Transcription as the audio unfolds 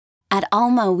At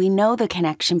Alma, we know the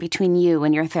connection between you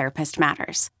and your therapist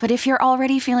matters. But if you're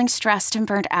already feeling stressed and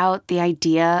burnt out, the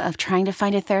idea of trying to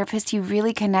find a therapist you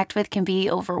really connect with can be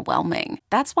overwhelming.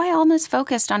 That's why Alma's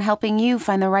focused on helping you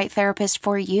find the right therapist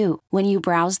for you. When you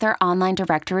browse their online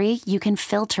directory, you can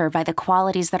filter by the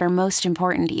qualities that are most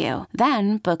important to you.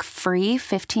 Then book free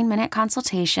 15-minute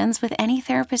consultations with any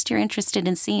therapist you're interested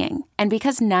in seeing. And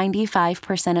because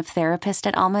 95% of therapists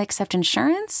at Alma accept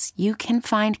insurance, you can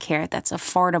find care that's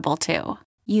affordable too.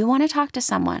 You want to talk to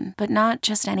someone, but not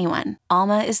just anyone.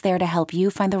 Alma is there to help you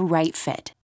find the right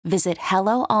fit. Visit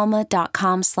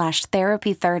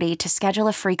helloalma.com/therapy30 to schedule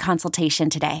a free consultation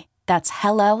today. That's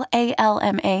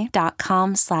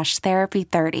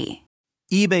helloalma.com/therapy30.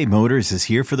 eBay Motors is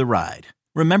here for the ride.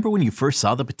 Remember when you first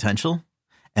saw the potential?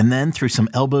 And then through some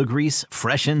elbow grease,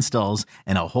 fresh installs,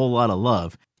 and a whole lot of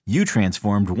love, you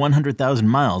transformed 100,000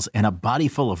 miles and a body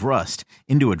full of rust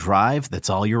into a drive that's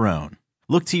all your own.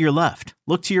 Look to your left.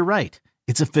 Look to your right.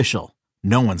 It's official.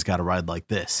 No one's got a ride like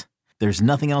this. There's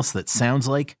nothing else that sounds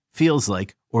like, feels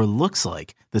like, or looks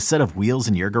like the set of wheels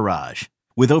in your garage.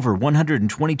 With over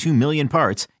 122 million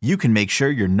parts, you can make sure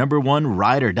your number one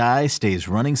ride or die stays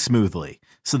running smoothly.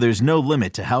 So there's no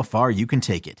limit to how far you can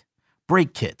take it.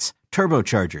 Brake kits,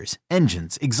 turbochargers,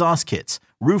 engines, exhaust kits,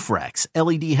 roof racks,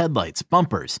 LED headlights,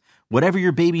 bumpers, whatever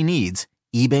your baby needs,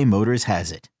 eBay Motors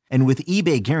has it. And with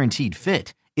eBay Guaranteed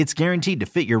Fit, it's guaranteed to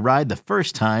fit your ride the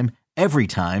first time, every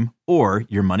time, or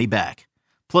your money back.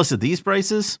 Plus, at these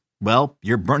prices, well,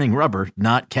 you're burning rubber,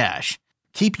 not cash.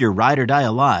 Keep your ride or die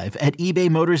alive at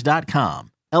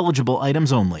ebaymotors.com. Eligible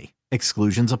items only.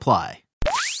 Exclusions apply.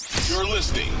 You're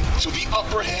listening to the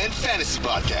Upper Hand Fantasy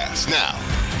Podcast. Now,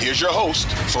 here's your host,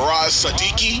 Faraz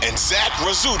Sadiki and Zach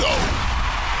Rizzuto.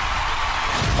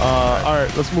 All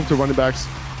right, let's move to running backs.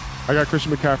 I got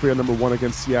Christian McCaffrey at number 1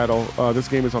 against Seattle. This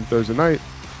game is on Thursday night.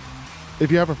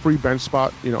 If you have a free bench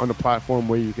spot, on the platform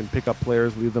where you can pick up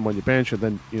players, leave them on your bench, and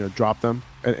then, drop them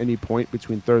at any point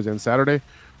between Thursday and Saturday,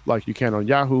 like you can on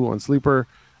Yahoo, on Sleeper,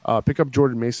 pick up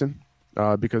Jordan Mason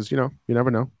because, you never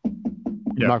know.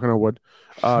 Yeah. Knock on wood.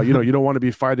 You don't want to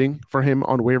be fighting for him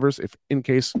on waivers if in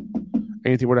case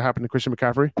anything were to happen to Christian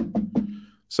McCaffrey.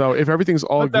 So if everything's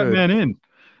all Let good. that man in.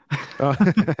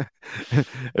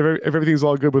 If everything's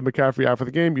all good with McCaffrey after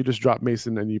the game, you just drop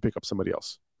Mason and you pick up somebody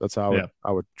else. That's how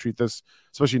I would treat this,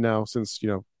 especially now since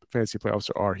fantasy playoffs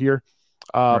are here.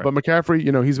 Right. But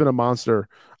McCaffrey, he's been a monster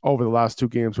over the last 2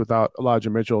 games without Elijah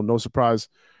Mitchell. No surprise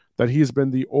that he's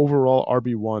been the overall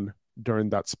RB1 during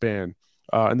that span.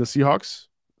 And the Seahawks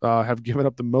have given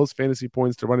up the most fantasy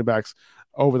points to running backs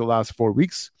over the last 4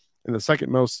 weeks and the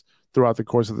second most throughout the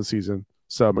course of the season.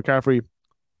 So McCaffrey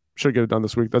should get it done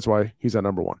this week. That's why he's at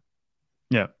number 1.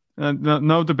 Yeah.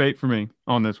 No debate for me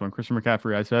on this one. Christian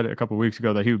McCaffrey, I said a couple of weeks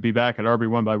ago that he would be back at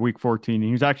RB1 by week 14. And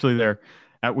he was actually there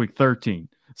at week 13.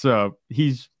 So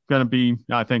he's going to be,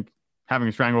 I think, having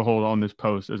a stranglehold on this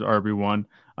post as RB1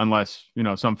 unless,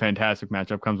 some fantastic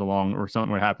matchup comes along or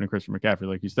something would happen to Christian McCaffrey.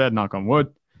 Like you said, knock on wood.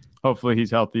 Hopefully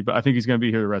he's healthy. But I think he's going to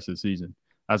be here the rest of the season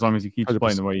as long as he keeps 100%.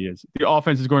 Playing the way he is. The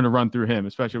offense is going to run through him,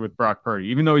 especially with Brock Purdy.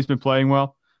 Even though he's been playing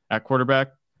well at quarterback,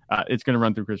 it's going to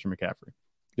run through Christian McCaffrey.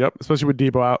 Yep, especially with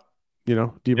Debo out.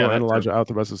 Debo and Elijah out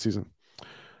the rest of the season.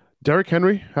 Derrick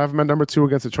Henry, have him at number 2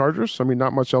 against the Chargers. I mean,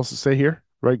 not much else to say here,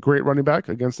 right? Great running back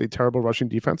against a terrible rushing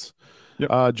defense.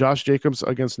 Yep. Josh Jacobs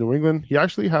against New England. He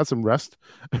actually had some rest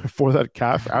for that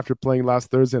calf after playing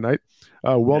last Thursday night.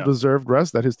 Well-deserved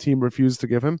rest that his team refused to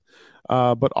give him.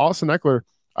 But Austin Eckler,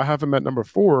 I have him at number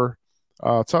 4.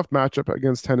 Tough matchup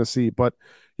against Tennessee, but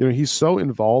he's so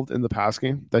involved in the pass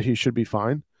game that he should be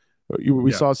fine.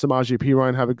 We saw Samaje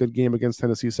Perine have a good game against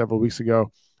Tennessee several weeks ago.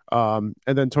 And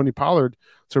then Tony Pollard,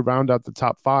 to round out the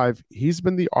top 5, he's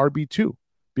been the RB2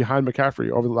 behind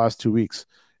McCaffrey over the last 2 weeks.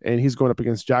 And he's going up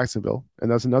against Jacksonville.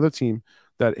 And that's another team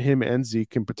that him and Zeke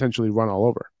can potentially run all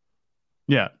over.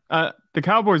 Yeah. The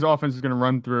Cowboys offense is going to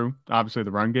run through, obviously,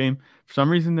 the run game. For some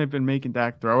reason, they've been making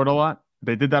Dak throw it a lot.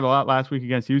 They did that a lot last week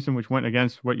against Houston, which went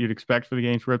against what you'd expect for the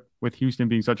game script with Houston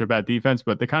being such a bad defense,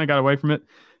 but they kind of got away from it.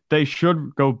 They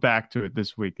should go back to it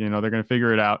this week. They're going to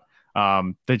figure it out.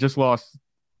 They just lost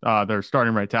their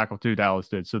starting right tackle too, Dallas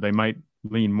did, so they might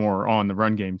lean more on the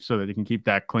run game so that they can keep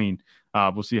that clean.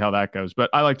 We'll see how that goes. But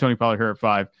I like Tony Pollard here at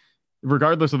 5.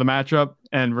 Regardless of the matchup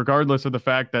and regardless of the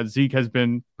fact that Zeke has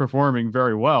been performing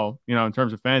very well, in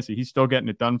terms of fantasy, he's still getting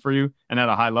it done for you. And at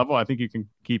a high level, I think you can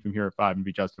keep him here at 5 and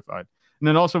be justified. And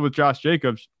then also with Josh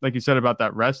Jacobs, like you said about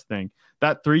that rest thing,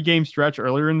 that 3-game stretch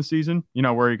earlier in the season,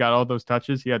 where he got all those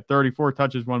touches, he had 34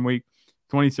 touches one week,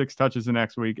 26 touches the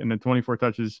next week, and then 24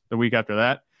 touches the week after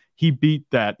that. He beat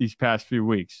that these past few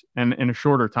weeks and in a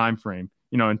shorter time frame.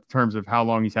 in terms of how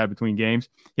long he's had between games.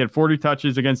 He had 40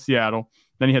 touches against Seattle.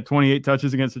 Then he had 28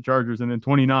 touches against the Chargers, and then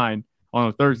 29 on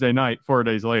a Thursday night 4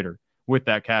 days later with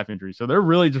that calf injury. So they're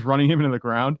really just running him into the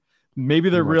ground. Maybe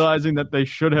they're realizing that they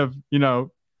should have,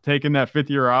 taken that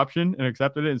fifth-year option and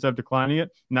accepted it instead of declining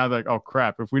it. Now they're like, oh,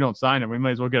 crap, if we don't sign him, we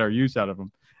might as well get our use out of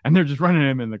him. And they're just running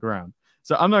him in the ground.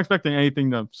 So I'm not expecting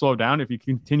anything to slow down. If he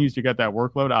continues to get that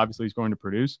workload, obviously he's going to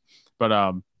produce.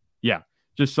 But,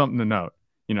 just something to note.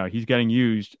 He's getting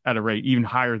used at a rate even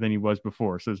higher than he was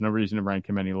before. So there's no reason to rank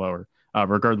him any lower,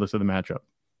 regardless of the matchup.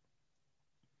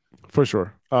 For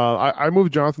sure. I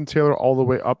moved Jonathan Taylor all the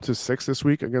way up to 6 this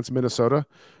week against Minnesota.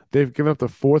 They've given up the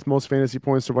 4th most fantasy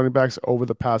points to running backs over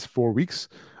the past 4 weeks.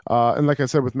 And like I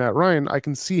said, with Matt Ryan, I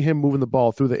can see him moving the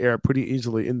ball through the air pretty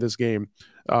easily in this game.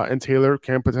 And Taylor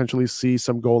can potentially see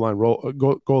some goal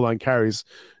line carries,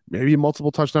 maybe a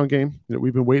multiple touchdown game.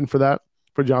 We've been waiting for that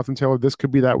for Jonathan Taylor. This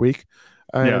could be that week.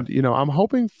 And, I'm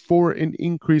hoping for an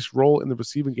increased role in the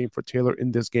receiving game for Taylor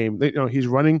in this game. He's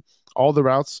running all the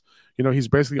routes. He's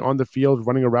basically on the field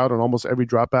running a route on almost every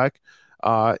drop back.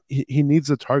 He needs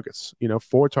the targets,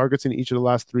 4 targets in each of the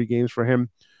last 3 games for him,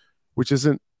 which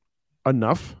isn't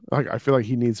enough. I feel like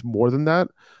he needs more than that.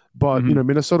 But,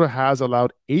 Minnesota has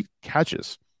allowed 8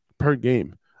 catches per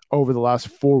game over the last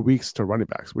 4 weeks to running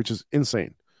backs, which is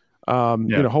insane.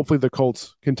 Hopefully the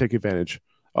Colts can take advantage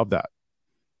of that.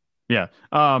 Yeah.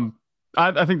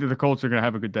 I think that the Colts are going to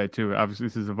have a good day too. Obviously,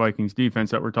 this is the Vikings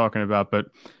defense that we're talking about, but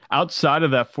outside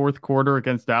of that 4th quarter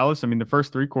against Dallas, the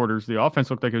first 3 quarters, the offense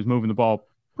looked like it was moving the ball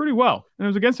pretty well, and it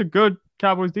was against a good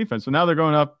Cowboys defense. So now they're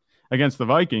going up against the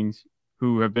Vikings,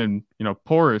 who have been,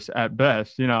 porous at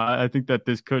best. I think that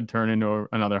this could turn into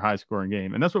another high-scoring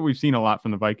game, and that's what we've seen a lot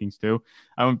from the Vikings too.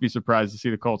 I wouldn't be surprised to see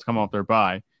the Colts come off their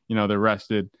bye. They're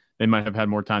rested. They might have had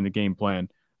more time to game plan.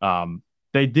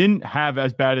 They didn't have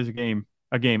as bad as a game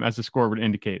as the score would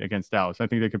indicate against Dallas. I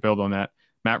think they could build on that.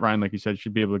 Matt Ryan, like you said,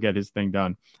 should be able to get his thing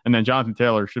done. And then Jonathan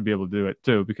Taylor should be able to do it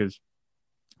too, because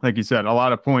like you said, a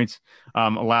lot of points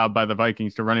allowed by the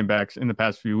Vikings to running backs in the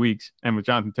past few weeks. And with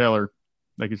Jonathan Taylor,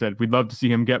 like you said, we'd love to see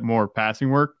him get more passing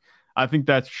work. I think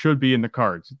that should be in the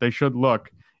cards. They should look,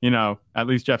 at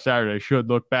least Jeff Saturday should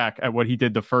look back at what he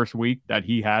did the first week that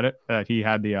he had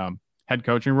the head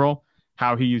coaching role,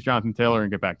 how he used Jonathan Taylor,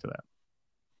 and get back to that.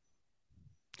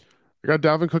 I got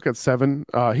Dalvin Cook at 7.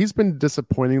 He's been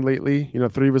disappointing lately.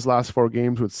 3 of his last 4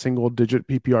 games with single-digit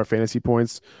PPR fantasy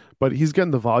points, but he's getting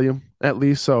the volume at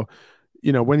least. So,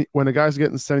 when a guy's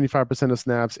getting 75% of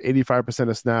snaps, 85%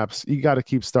 of snaps, you got to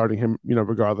keep starting him,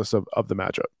 regardless of the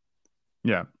matchup.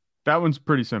 Yeah, that one's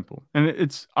pretty simple. And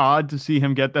it's odd to see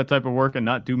him get that type of work and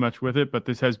not do much with it, but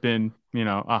this has been,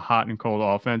 a hot and cold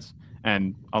offense,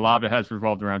 and a lot of it has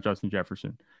revolved around Justin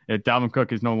Jefferson. Dalvin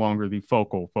Cook is no longer the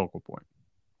focal point.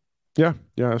 Yeah,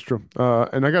 that's true.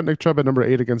 And I got Nick Chubb at number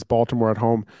 8 against Baltimore at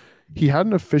home. He had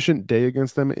an efficient day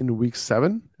against them in week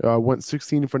 7, went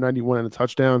 16 for 91 and a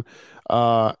touchdown.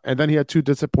 And then he had 2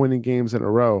 disappointing games in a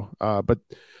row. But,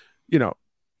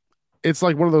 it's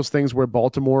like one of those things where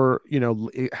Baltimore,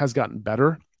 it has gotten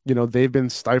better. They've been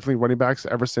stifling running backs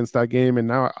ever since that game. And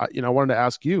now, I wanted to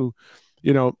ask you,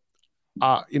 you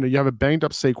have a banged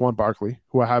up Saquon Barkley,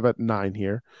 who I have at 9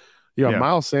 here. You have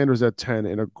Miles Sanders at 10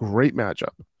 in a great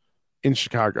matchup in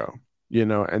Chicago,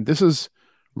 and this is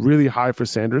really high for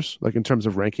Sanders, like in terms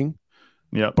of ranking.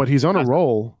 Yeah. But he's on a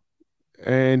roll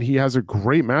and he has a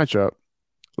great matchup.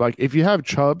 Like, if you have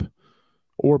Chubb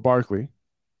or Barkley,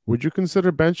 would you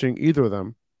consider benching either of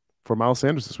them for Miles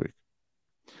Sanders this week?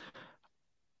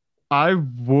 I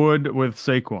would with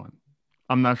Saquon.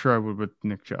 I'm not sure I would with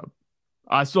Nick Chubb.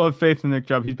 I still have faith in Nick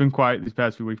Chubb. He's been quiet these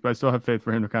past few weeks, but I still have faith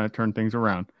for him to kind of turn things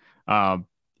around.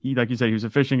 He, like you said, he was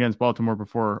efficient against Baltimore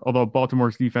before, although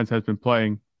Baltimore's defense has been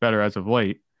playing better as of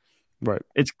late. Right.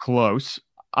 It's close.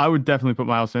 I would definitely put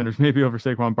Miles Sanders maybe over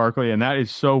Saquon Barkley, and that is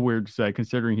so weird to say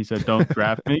considering he said don't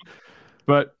draft me.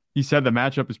 But he said the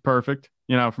matchup is perfect,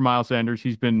 for Miles Sanders.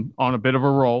 He's been on a bit of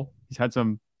a roll. He's had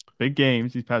some big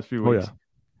games these past few weeks.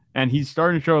 And he's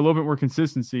starting to show a little bit more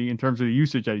consistency in terms of the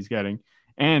usage that he's getting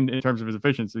and in terms of his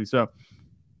efficiency. So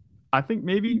I think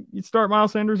maybe you'd start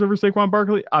Miles Sanders over Saquon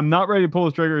Barkley. I'm not ready to pull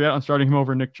his trigger yet on starting him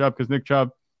over Nick Chubb, because Nick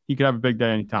Chubb, he could have a big day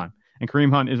anytime. And Kareem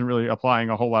Hunt isn't really applying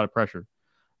a whole lot of pressure,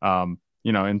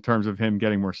 in terms of him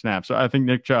getting more snaps. So I think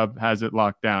Nick Chubb has it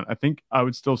locked down. I think I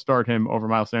would still start him over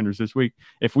Miles Sanders this week.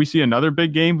 If we see another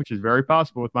big game, which is very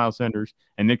possible with Miles Sanders,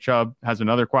 and Nick Chubb has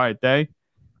another quiet day,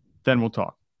 then we'll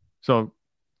talk. So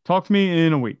talk to me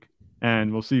in a week,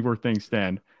 and we'll see where things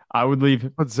stand. I would leave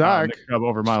Zach Nick Chubb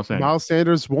over Miles Sanders. Miles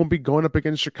Sanders won't be going up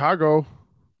against Chicago.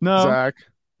 No, Zach.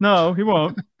 No, he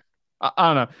won't.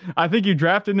 I don't know. I think you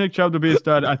drafted Nick Chubb to be a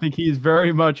stud. I think he's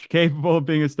very much capable of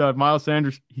being a stud. Miles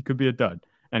Sanders, he could be a dud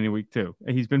any week too.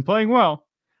 He's been playing well,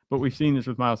 but we've seen this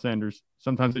with Miles Sanders.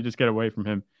 Sometimes they just get away from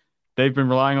him. They've been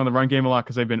relying on the run game a lot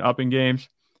because they've been up in games.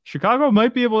 Chicago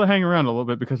might be able to hang around a little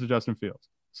bit because of Justin Fields.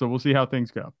 So we'll see how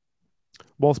things go.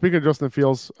 Well, speaking of Justin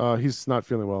Fields, he's not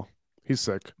feeling well. He's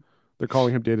sick. They're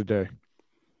calling him day to day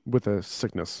with a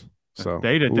sickness. So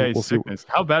day to day sickness.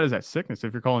 How bad is that sickness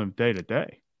if you're calling him day to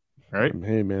day? Right?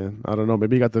 Hey man, I don't know.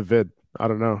 Maybe he got the vid. I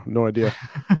don't know. No idea.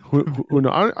 who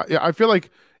knows? I feel like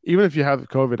even if you have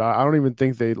COVID, I don't even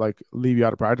think they like leave you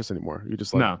out of practice anymore. You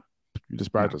just you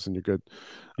just practice and you're good.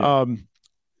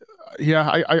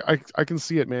 Yeah. I can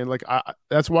see it, man. Like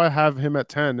that's why I have him at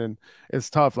 10, and it's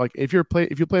tough. Like if you're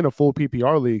playing a full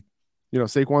PPR league,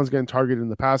 Saquon's getting targeted in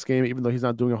the pass game, even though he's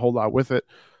not doing a whole lot with it.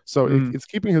 So it's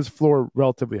keeping his floor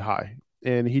relatively high.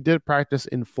 And he did practice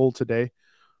in full today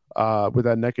with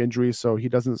that neck injury, so he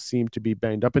doesn't seem to be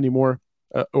banged up anymore,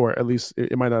 or at least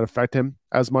it might not affect him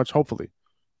as much. Hopefully,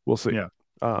 we'll see. Yeah.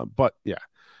 But yeah,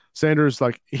 Sanders,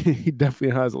 like he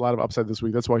definitely has a lot of upside this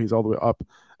week. That's why he's all the way up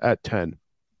at 10.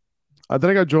 Then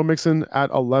I got Joe Mixon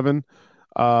at 11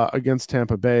 against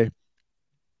Tampa Bay.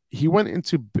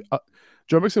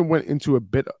 Joe Mixon went into a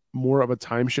bit more of a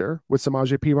timeshare with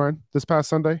Samaje Perine this past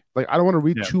Sunday. Like, I don't want to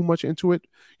read too much into it,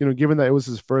 given that it was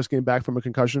his first game back from a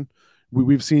concussion.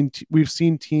 We've seen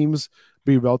teams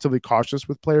be relatively cautious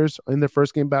with players in their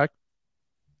first game back,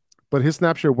 but his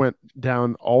snap share went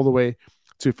down all the way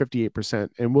to 58%.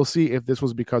 And we'll see if this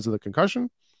was because of the concussion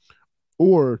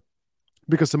or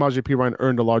because Samaje Perine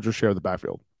earned a larger share of the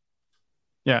backfield.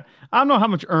 Yeah. I don't know how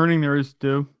much earning there is to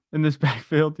do in this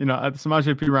backfield.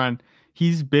 Samaje Perine,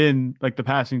 he's been like the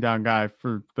passing down guy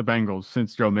for the Bengals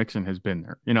since Joe Mixon has been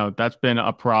there. That's been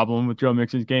a problem with Joe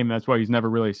Mixon's game. That's why he's never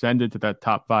really ascended to that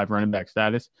top 5 running back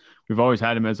status. We've always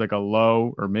had him as like a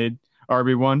low or mid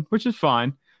RB1, which is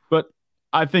fine. But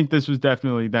I think this was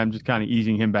definitely them just kind of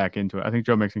easing him back into it. I think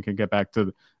Joe Mixon can get back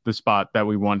to the spot that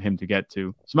we want him to get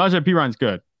to. Samaje Perine's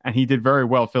good, and he did very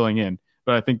well filling in.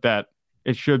 But I think that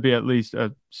it should be at least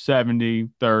a 70-30,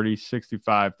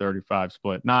 65-35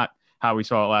 split. Not how we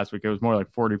saw it last week. It was more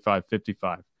like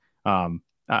 45-55.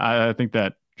 I think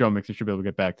that Joe Mixon should be able to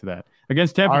get back to that.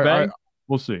 Against Tampa Bay,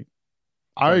 we'll see.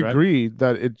 I agree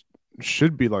that it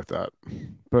should be like that.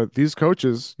 But these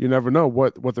coaches, you never know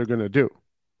what they're going to do,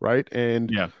 right?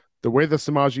 And the way that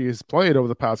Samaje has played over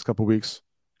the past couple of weeks,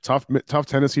 tough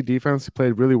Tennessee defense. He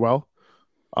played really well.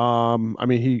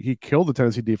 He killed the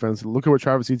Tennessee defense. Look at what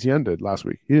Travis Etienne did last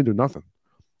week. He didn't do nothing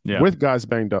with guys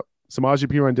banged up. Samaje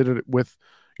Perine did it with,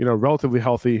 relatively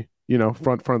healthy,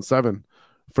 front seven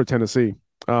for Tennessee.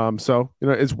 So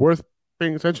it's worth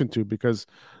paying attention to because,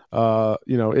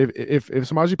 if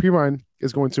Samaje Perine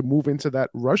is going to move into that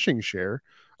rushing share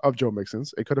of Joe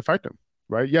Mixon's, it could affect him,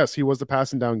 right? Yes, he was the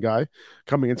passing down guy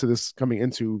coming into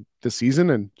the season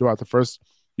and throughout the first,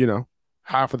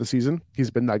 half of the season,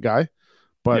 he's been that guy.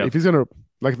 But if he's going to,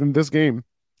 like in this game,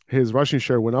 his rushing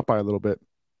share went up by a little bit.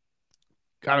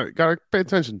 Gotta pay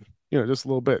attention, just a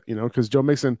little bit, because Joe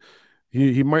Mixon,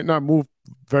 he might not move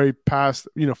far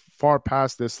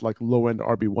past this like low end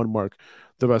RB1 mark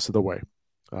the rest of the way.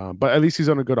 But at least he's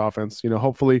on a good offense.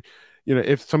 Hopefully,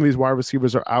 if some of these wide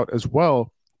receivers are out as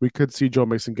well, we could see Joe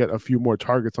Mixon get a few more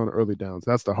targets on early downs.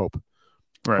 That's the hope.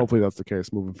 Right. Hopefully that's the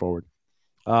case moving forward.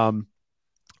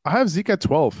 I have Zeke at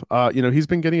 12. He's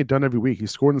been getting it done every week.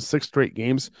 He's scored in 6 straight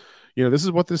games. This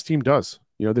is what this team does.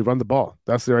 They run the ball.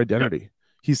 That's their identity. Yeah.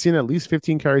 He's seen at least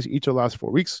 15 carries each of the last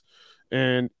 4 weeks,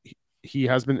 and he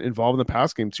has been involved in the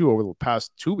pass game too over the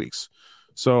past 2 weeks.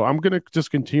 So I'm going to just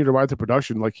continue to ride the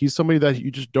production. Like, he's somebody that you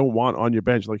just don't want on your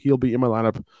bench. Like, he'll be in my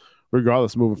lineup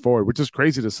regardless moving forward, which is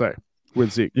crazy to say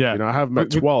with Zeke. Yeah. I have him at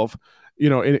 12,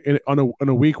 on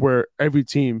a week where every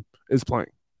team is playing.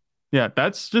 Yeah,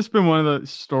 that's just been one of the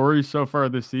stories so far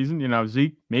this season.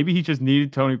 Zeke, maybe he just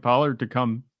needed Tony Pollard to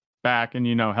come back and,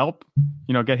 help,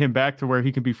 get him back to where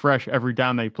he can be fresh every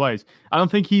down that he plays. I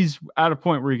don't think he's at a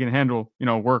point where he can handle,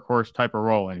 workhorse type of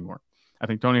role anymore. I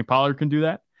think Tony Pollard can do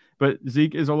that, but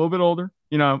Zeke is a little bit older.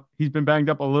 He's been banged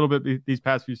up a little bit these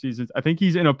past few seasons. I think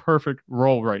he's in a perfect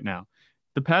role right now.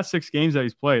 The past 6 games that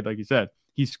he's played, like you said,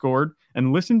 he scored,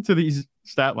 and listen to these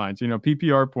stat lines,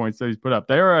 PPR points that he's put up.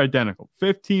 They are identical.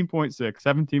 15.6,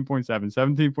 17.7,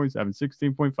 17.7,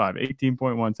 16.5,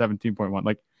 18.1, 17.1.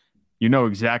 Like,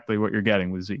 exactly what you're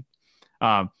getting with Zeke.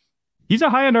 He's a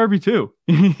high-end RB2.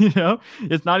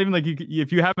 It's not even like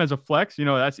if you have him as a flex,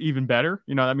 that's even better.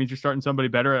 That means you're starting somebody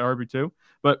better at RB2.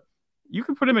 But you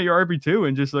can put him at your RB2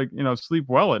 and just sleep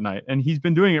well at night. And he's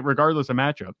been doing it regardless of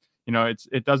matchup.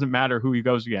 it doesn't matter who he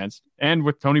goes against. And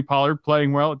with Tony Pollard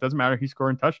playing well, it doesn't matter. He's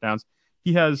scoring touchdowns.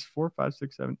 He has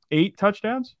 8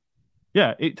 touchdowns.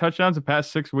 Yeah, 8 touchdowns the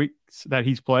past 6 weeks that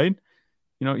he's played.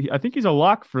 I think he's a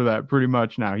lock for that pretty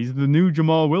much now. He's the new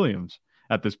Jamal Williams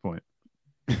at this point.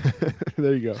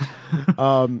 There you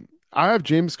go. I have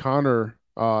James Conner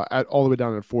at all the way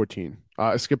down at 14.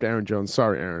 I skipped Aaron Jones.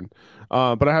 Sorry, Aaron.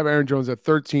 But I have Aaron Jones at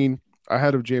 13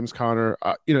 ahead of James Conner.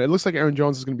 It looks like Aaron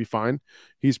Jones is going to be fine.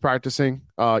 He's practicing.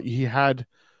 He had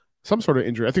some sort of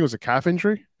injury. I think it was a calf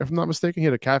injury, if I'm not mistaken. He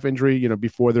had a calf injury,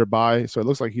 before their bye. So it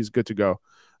looks like he's good to go.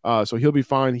 So he'll be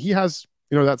fine. He has,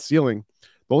 that ceiling.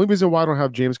 The only reason why I don't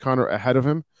have James Conner ahead of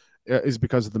him is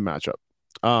because of the matchup.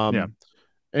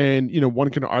 And, one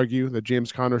can argue that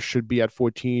James Conner should be at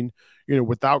 14.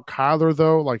 Without Kyler,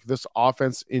 though, like this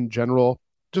offense in general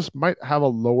just might have a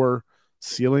lower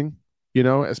ceiling,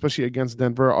 especially against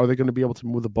Denver. Are they going to be able to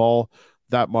move the ball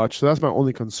that much? So that's my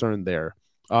only concern there,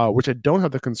 which I don't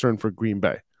have the concern for Green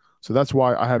Bay. So that's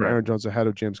why I have Aaron Jones ahead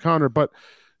of James Conner. But,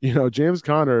 James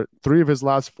Conner, 3 of his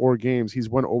last 4 games, he's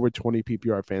won over 20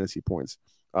 PPR fantasy points.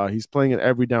 He's playing an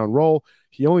every down role.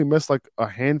 He only missed like a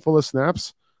handful of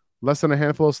snaps, less than a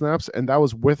handful of snaps, and that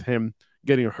was with him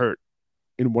getting hurt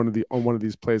on one of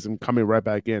these plays and coming right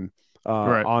back in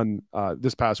on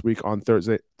this past week on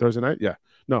Thursday night. Yeah,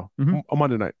 no, on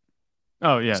Monday night.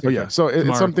 Oh yeah. So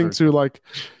it's something to like,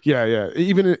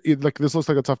 Even like this looks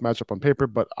like a tough matchup on paper,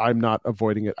 but I'm not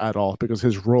avoiding it at all because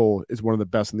his role is one of the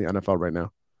best in the NFL right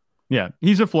now. Yeah,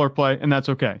 he's a floor play, and that's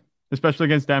okay. Especially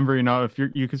against Denver, if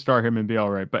you could start him and be all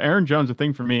right. But Aaron Jones, the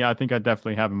thing for me, I think I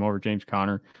definitely have him over James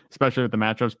Conner, especially with the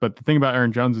matchups. But the thing about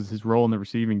Aaron Jones is his role in the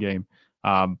receiving game.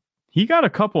 He got a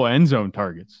couple end zone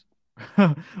targets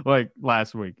like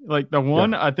last week. Like the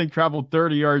one I think traveled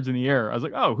 30 yards in the air. I was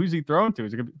like, oh, who's he throwing to?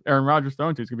 Is it gonna be Aaron Rodgers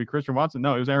throwing to? Is it gonna be Christian Watson?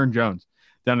 No, it was Aaron Jones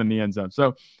down in the end zone.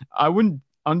 So I wouldn't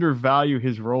undervalue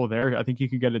his role there. I think he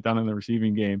can get it done in the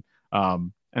receiving game.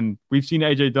 And we've seen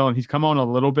A.J. Dillon. He's come on a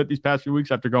little bit these past few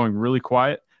weeks after going really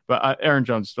quiet. But Aaron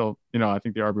Jones still, I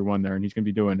think the RB1 there, and he's going to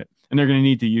be doing it. And they're going to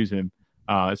need to use him,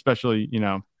 especially,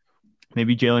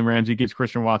 maybe Jalen Ramsey gives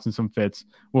Christian Watson some fits.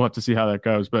 We'll have to see how that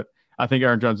goes. But I think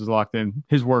Aaron Jones is locked in.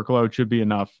 His workload should be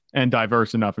enough and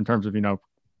diverse enough in terms of,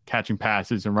 catching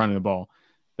passes and running the ball.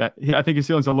 That I think his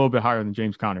ceiling's a little bit higher than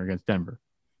James Conner against Denver.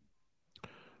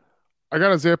 I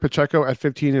got Isaiah Pacheco at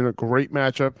 15 in a great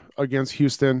matchup against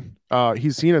Houston.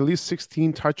 He's seen at least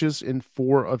 16 touches in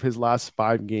 4 of his last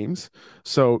 5 games.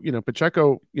 So,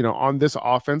 Pacheco, on this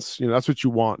offense, that's what you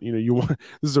want. You want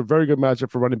this is a very good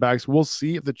matchup for running backs. We'll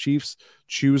see if the Chiefs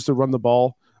choose to run the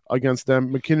ball against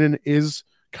them. McKinnon is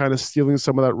kind of stealing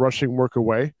some of that rushing work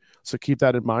away. So keep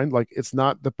that in mind. Like it's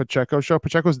not the Pacheco show.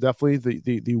 Pacheco is definitely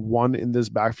the one in this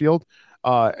backfield.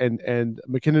 And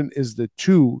McKinnon is the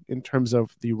 2 in terms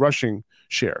of the rushing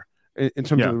share. In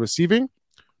terms of the receiving,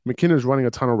 McKinnon is running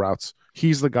a ton of routes.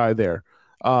 He's the guy there.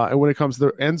 And when it comes to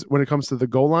the ends, when it comes to the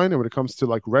goal line, and when it comes to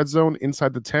like red zone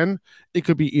inside the 10, it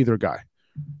could be either guy.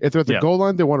 If they're at the goal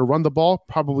line, they want to run the ball,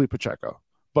 probably Pacheco.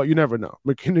 But you never know.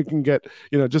 McKinnon can get,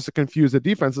 just to confuse the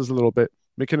defenses a little bit,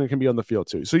 McKinnon can be on the field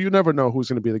too. So you never know who's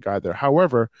going to be the guy there.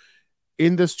 However,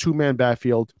 in this 2-man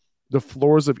backfield, the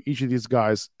floors of each of these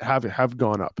guys have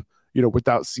gone up,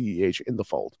 without CEH in the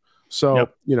fold. So,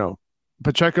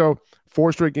 Pacheco,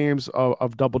 4 straight games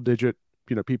of double-digit,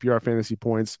 PPR fantasy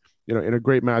points, in a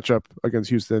great matchup against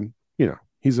Houston.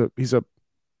 He's a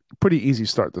pretty easy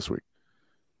start this week.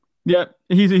 Yeah,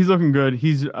 he's looking good.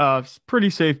 He's a pretty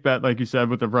safe bet, like you said,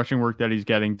 with the rushing work that he's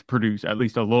getting to produce at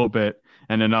least a little bit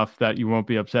and enough that you won't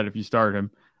be upset if you start him.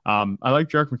 I like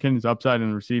Jerick McKinnon's upside in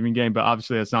the receiving game, but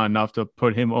obviously that's not enough to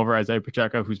put him over Isaiah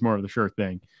Pacheco, who's more of the sure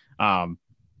thing. And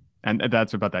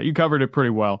that's about that. You covered it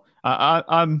pretty well.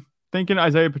 I'm thinking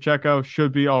Isaiah Pacheco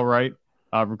should be all right,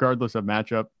 regardless of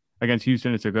matchup. Against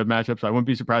Houston, it's a good matchup, so I wouldn't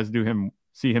be surprised to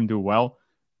see him do well.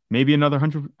 Maybe another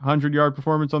 100-yard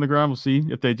performance on the ground. We'll see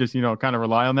if they just, kind of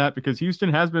rely on that because Houston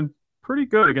has been pretty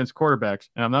good against quarterbacks.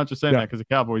 And I'm not just saying that because the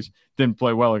Cowboys didn't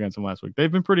play well against them last week.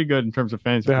 They've been pretty good in terms of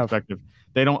fantasy perspective.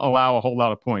 They don't allow a whole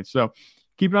lot of points. So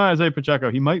keep an eye on Isaiah Pacheco.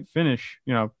 He might finish,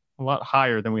 a lot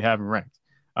higher than we have him ranked.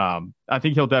 I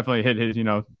think he'll definitely hit his,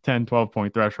 10,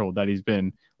 12-point threshold that he's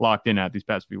been locked in at these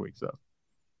past few weeks. So.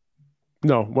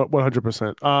 No,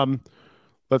 100%.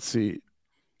 Let's see.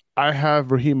 I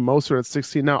have Raheem Mostert at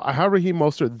 16. Now, I have Raheem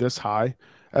Mostert this high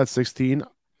at 16,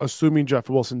 assuming Jeff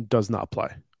Wilson does not play.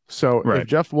 So if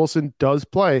Jeff Wilson does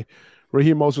play,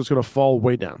 Raheem Mostert's going to fall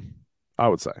way down, I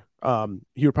would say.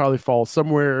 He would probably fall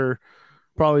somewhere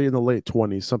probably in the late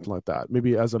 20s, something like that,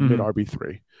 maybe as a mid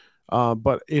RB3.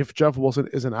 But if Jeff Wilson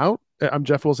is out, I'm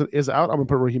going to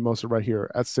put Raheem Mostert right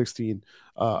here at 16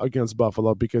 against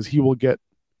Buffalo because he will get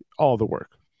all the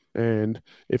work. And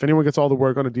if anyone gets all the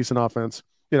work on a decent offense,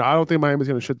 I don't think Miami's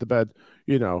going to shit the bed,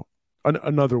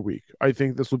 another week. I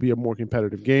think this will be a more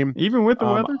competitive game. Even with the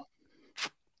weather?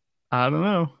 I don't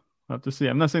know. I'll have to see.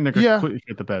 I'm not saying they're going to completely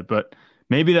shit the bed, but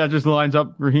maybe that just lines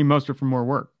up Raheem Mostert for more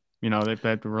work. They've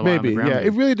had to rely on the ground.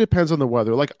 It really depends on the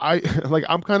weather.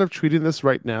 I'm kind of treating this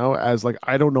right now as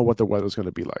I don't know what the weather's going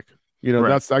to be like.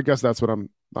 Right. I guess that's what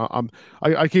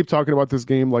I keep talking about this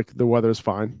game like the weather's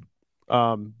fine,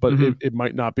 but it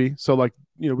might not be. So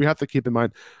we have to keep in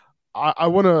mind. I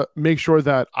want to make sure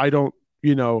that I don't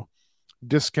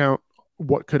discount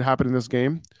what could happen in this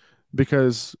game,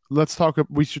 because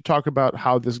we should talk about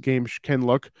how this game can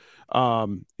look,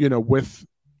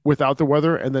 without the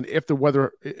weather. And then if the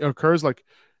weather occurs,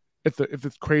 if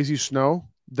it's crazy snow,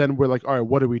 then we're like, all right,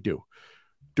 what do we do?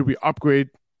 Do we upgrade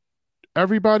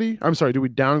everybody? I'm sorry, do we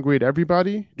downgrade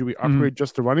everybody? Do we upgrade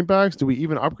just the running backs? Do we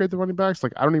even upgrade the running backs?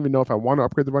 I don't even know if I want to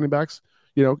upgrade the running backs,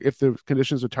 if the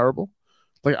conditions are terrible.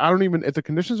 If the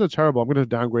conditions are terrible, I'm going to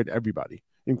downgrade everybody,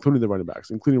 including the running backs,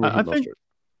 including Raheem Mostert.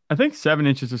 I think 7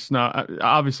 inches of snow,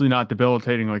 obviously not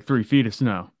debilitating 3 feet of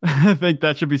snow. I think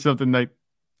that should be something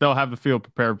they'll have the field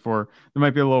prepared for. There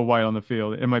might be a little white on the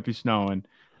field. It might be snowing.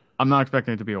 I'm not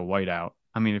expecting it to be a whiteout.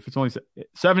 I mean, if it's only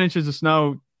 7 inches of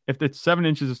snow, if it's 7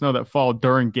 inches of snow that fall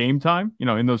during game time,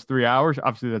 in those 3 hours,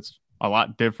 obviously that's a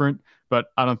lot different, but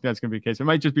I don't think that's going to be the case. It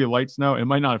might just be a light snow. It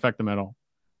might not affect them at all.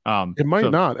 It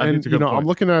might not. And, I'm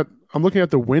looking at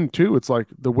the wind too. It's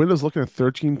the wind is looking at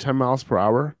 10 miles per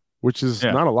hour, which is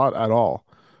not a lot at all.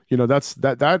 That's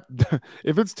that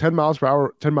if it's 10 mile per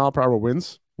hour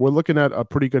winds, we're looking at a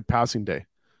pretty good passing day.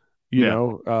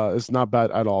 It's not bad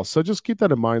at all. So just keep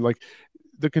that in mind.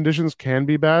 The conditions can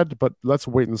be bad, but let's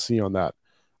wait and see on that.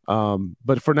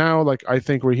 But for now, I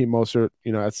think Raheem Mostert,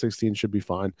 at 16 should be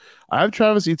fine. I have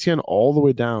Travis Etienne all the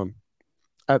way down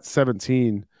at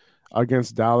 17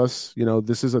 against Dallas.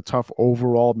 This is a tough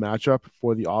overall matchup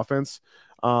for the offense.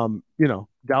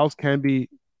 Dallas can be,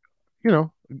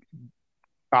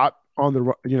 hot on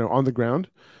the ground.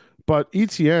 But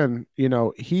Etienne,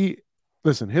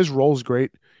 his role's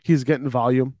great. He's getting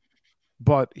volume,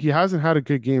 but he hasn't had a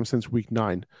good game since week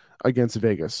 9 against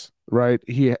Vegas, right?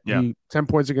 He 10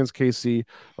 points against KC.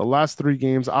 The last 3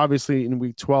 games, obviously in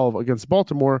week 12 against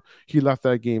Baltimore, he left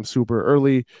that game super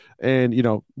early and,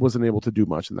 wasn't able to do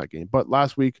much in that game. But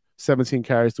last week, 17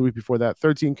 carries. The week before that,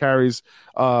 13 carries.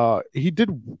 He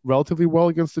did relatively well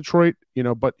against Detroit,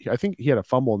 but I think he had a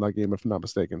fumble in that game, if I'm not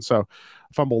mistaken. So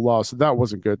fumble loss. So that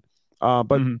wasn't good.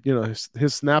 But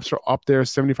his snaps are up there,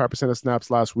 75% of snaps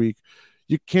last week.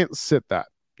 You can't sit that,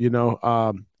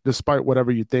 despite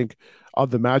whatever you think of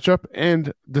the matchup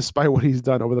and despite what he's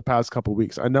done over the past couple of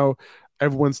weeks. I know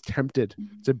everyone's tempted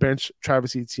to bench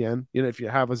Travis Etienne. If you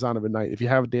have a Zonovan Knight, if you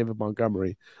have David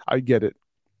Montgomery, I get it.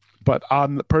 But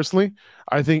personally,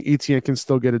 I think Etienne can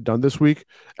still get it done this week,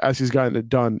 as he's gotten it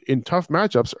done in tough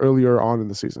matchups earlier on in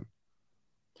the season.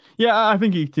 Yeah, I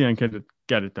think Etienne can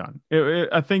get it done.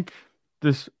 I think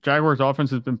this Jaguars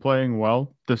offense has been playing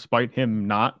well despite him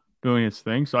not doing his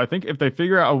thing. So I think if they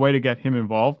figure out a way to get him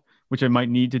involved, which they might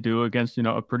need to do against,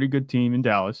 a pretty good team in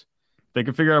Dallas, if they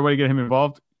can figure out a way to get him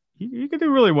involved, he could do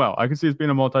really well. I can see this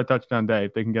being a multi-touchdown day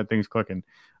if they can get things clicking.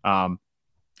 I'm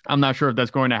not sure if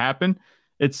that's going to happen.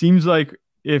 It seems like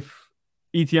if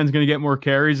Etienne's going to get more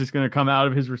carries, it's going to come out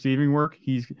of his receiving work.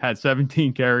 He's had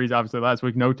 17 carries, obviously last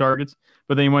week, no targets,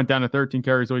 but then he went down to 13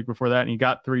 carries the week before that, and he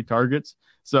got 3 targets.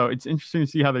 So it's interesting to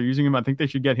see how they're using him. I think they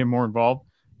should get him more involved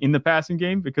in the passing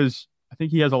game because I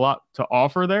think he has a lot to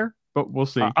offer there, but we'll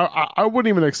see. I wouldn't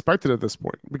even expect it at this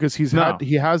point because he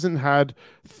hasn't had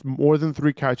more than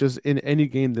 3 catches in any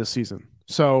game this season.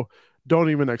 So don't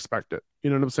even expect it.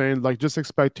 You know what I'm saying? Just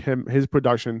expect his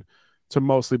production to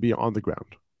mostly be on the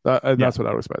ground. That's what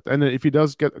I would expect. And then if he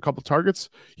does get a couple targets,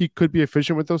 he could be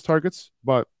efficient with those targets,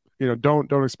 but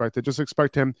don't expect it. Just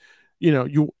expect him,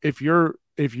 if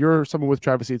you're someone with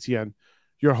Travis Etienne,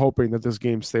 you're hoping that this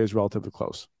game stays relatively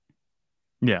close.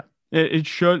 Yeah, it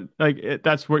should.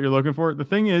 That's what you're looking for. The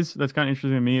thing is, that's kind of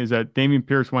interesting to me is that Dameon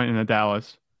Pierce went into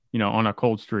Dallas, on a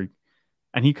cold streak,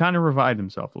 and he kind of revived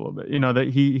himself a little bit. That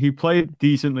he played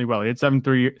decently well. He had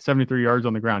 73 yards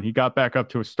on the ground. He got back up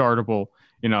to a startable,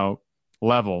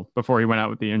 level before he went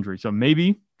out with the injury. So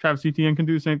maybe Travis Etienne can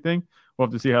do the same thing. We'll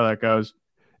have to see how that goes.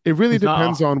 It really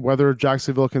depends on whether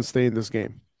Jacksonville can stay in this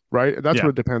game. Right? That's what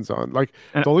it depends on. The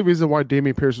only reason why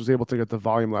Dameon Pierce was able to get the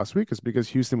volume last week is because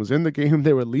Houston was in the game.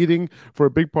 They were leading for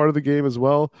a big part of the game as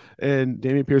well. And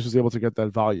Dameon Pierce was able to get that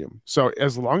volume. So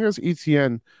as long as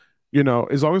Etienne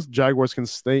as long as Jaguars can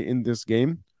stay in this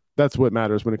game, that's what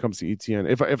matters when it comes to ETN.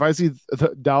 If I see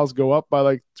the Dallas go up by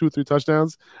like 2 or 3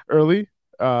 touchdowns early,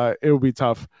 it will be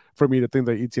tough for me to think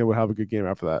that ETN will have a good game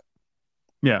after that.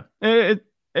 Yeah,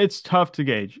 it's tough to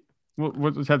gauge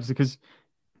what's happening because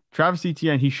Travis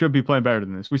Etienne, he should be playing better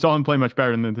than this. We saw him play much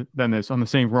better than this on the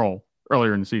same role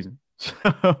earlier in the season.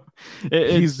 So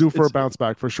he's due for a bounce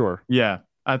back for sure. Yeah,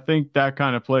 I think that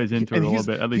kind of plays into it a little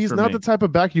bit. At least he's not the type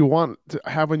of back you want to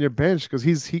have on your bench because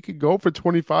he could go for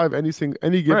 25 any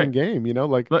given game.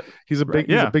 He's a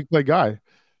big play guy.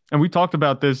 And we talked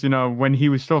about this, when he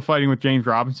was still fighting with James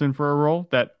Robinson for a role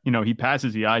that, he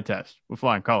passes the eye test with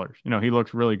flying colors. He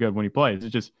looks really good when he plays. It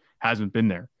just hasn't been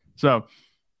there. So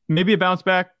maybe a bounce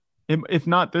back. If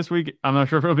not this week, I'm not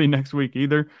sure if it'll be next week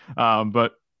either.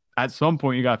 But at some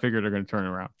point, you got to figure they're going to turn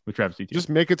around with Travis Etienne. Just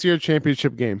make it to your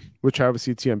championship game with Travis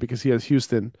Etienne because he has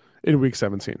Houston in week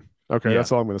 17. Okay,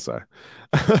 That's all I'm going to say.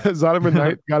 Zonovan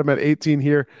Knight got him at 18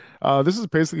 here. This is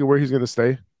basically where he's going to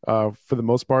stay for the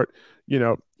most part.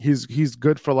 He's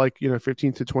good for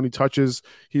 15 to 20 touches.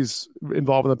 He's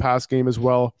involved in the pass game as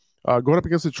well. Going up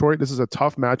against Detroit, this is a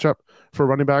tough matchup for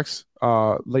running backs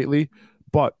lately,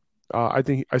 but I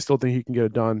still think he can get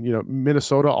it done.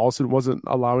 Minnesota also wasn't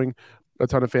allowing a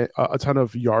ton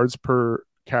of yards per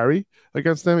carry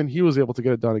against them, and he was able to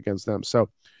get it done against them. So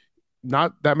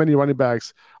not that many running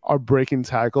backs are breaking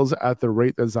tackles at the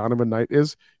rate that Zonovan Knight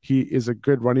is. He is a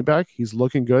good running back. He's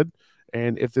looking good.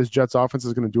 And if this Jets offense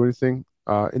is going to do anything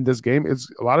in this game,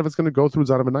 a lot of it's going to go through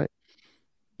Zonovan Knight.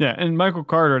 Yeah, and Michael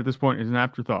Carter at this point is an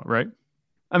afterthought, right?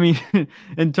 I mean,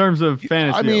 in terms of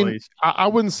fantasy, at least. I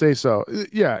wouldn't say so.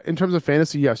 Yeah, in terms of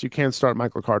fantasy, yes, you can start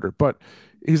Michael Carter, but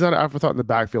he's not an afterthought in the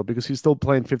backfield because he's still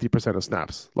playing 50% of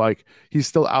snaps. He's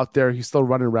still out there. He's still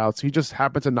running routes. He just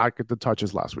happened to not get the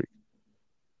touches last week.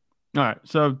 All right,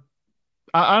 so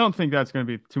I don't think that's going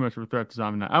to be too much of a threat to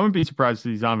Zonovan Knight. I wouldn't be surprised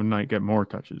to see Zonovan Knight get more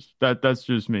touches. That's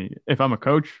just me. If I'm a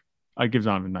coach, I'd give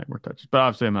Zonovan Knight more touches, but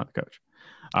obviously I'm not the coach.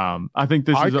 I think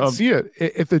I can see it.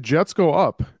 If the Jets go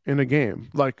up in a game,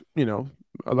 like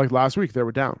last week, they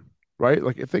were down, right?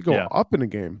 If they go up in a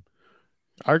game,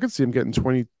 I could see him getting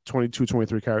 20, 22,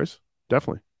 23 carries.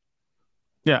 Definitely.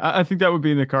 Yeah, I think that would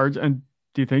be in the cards. And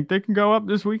do you think they can go up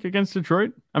this week against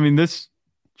Detroit? I mean, this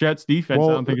Jets defense, I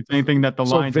don't think it's anything that the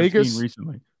Lions have seen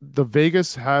recently. The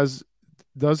Vegas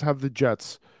does have the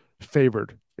Jets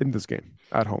favored in this game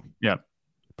at home. Yeah.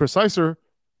 Preciser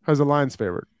has the Lions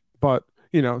favored, but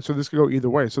so this could go either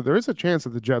way. So there is a chance that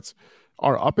the Jets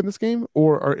are up in this game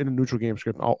or are in a neutral game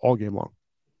script all game long.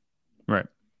 Right.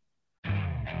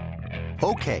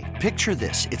 Okay, picture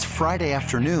this. It's Friday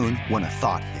afternoon when a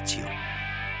thought hits you.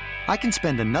 I can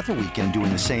spend another weekend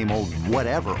doing the same old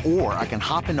whatever, or I can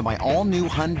hop into my all-new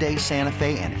Hyundai Santa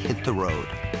Fe and hit the road.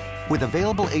 With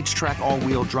available H-Track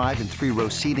all-wheel drive and 3-row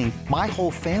seating, my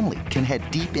whole family can head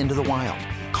deep into the wild.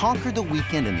 Conquer the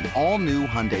weekend in the all-new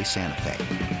Hyundai Santa Fe.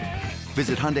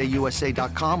 Visit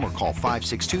HyundaiUSA.com or call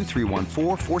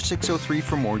 562-314-4603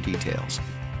 for more details.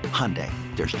 Hyundai,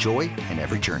 there's joy in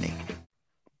every journey.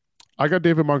 I got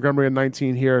David Montgomery at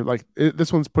 19 here.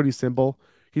 This one's pretty simple.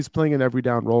 He's playing an every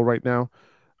down role right now.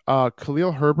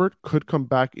 Khalil Herbert could come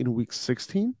back in week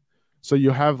 16. So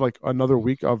you have another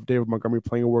week of David Montgomery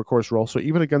playing a workhorse role. So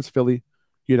even against Philly,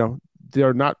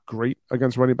 they're not great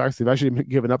against running backs. They've actually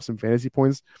given up some fantasy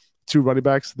points to running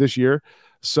backs this year.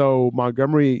 So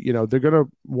Montgomery, they're going to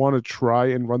want to try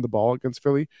and run the ball against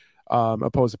Philly,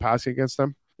 opposed to passing against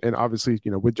them. And obviously,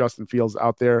 with Justin Fields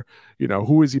out there,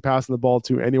 who is he passing the ball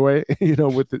to anyway,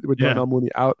 with Darnell Mooney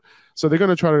out. So they're going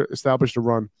to try to establish the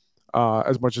run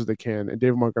as much as they can. And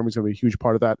David Montgomery's going to be a huge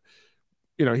part of that.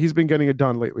 He's been getting it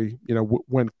done lately,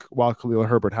 while Khalil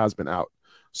Herbert has been out.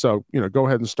 So, go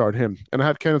ahead and start him. And I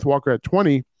have Kenneth Walker at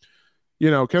 20.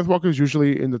 Kenneth Walker is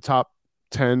usually in the top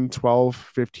 10, 12,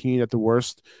 15 at the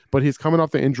worst, but he's coming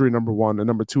off the injury, number one, and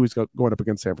number two, he's going up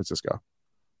against San Francisco.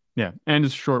 Yeah, and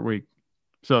it's a short week.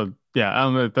 So, yeah, I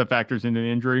don't know if that factors into the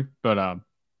injury, but,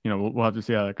 we'll have to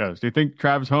see how that goes. Do you think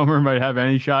Travis Homer might have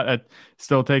any shot at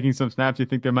still taking some snaps? Do you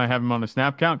think they might have him on a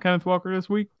snap count, Kenneth Walker, this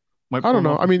week? I don't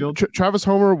know. I mean, Travis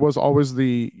Homer was always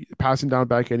the passing down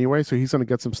back anyway, so he's going to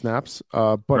get some snaps.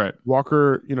 But right.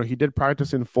 Walker, he did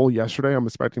practice in full yesterday. I'm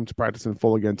expecting him to practice in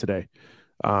full again today.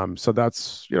 So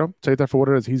that's, take that for what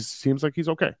it is. He seems like he's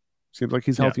okay. Seems like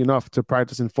he's healthy enough to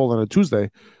practice in full on a Tuesday.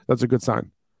 That's a good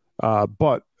sign.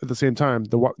 But at the same time,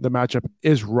 the matchup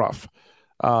is rough.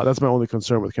 That's my only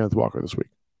concern with Kenneth Walker this week.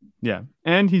 Yeah.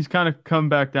 And he's kind of come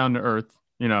back down to earth,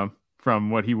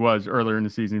 from what he was earlier in the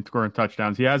season, scoring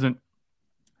touchdowns. He hasn't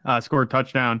scored a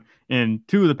touchdown in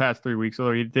 2 of the past 3 weeks,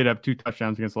 although he did have 2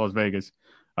 touchdowns against Las Vegas.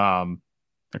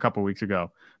 a couple weeks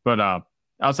ago. But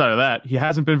outside of that, he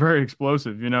hasn't been very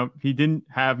explosive. He didn't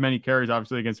have many carries,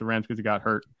 obviously, against the Rams because he got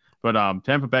hurt. But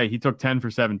Tampa Bay, he took 10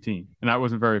 for 17, and that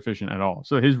wasn't very efficient at all.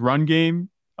 So his run game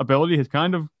ability has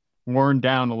kind of worn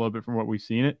down a little bit from what we've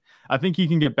seen it. I think he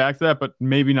can get back to that, but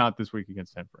maybe not this week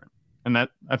against Denver. And that,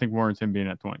 I think, warrants him being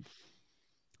at 20.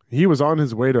 He was on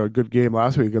his way to a good game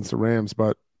last week against the Rams,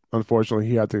 but unfortunately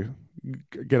he had to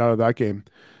get out of that game.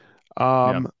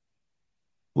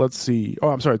 Let's see. Oh,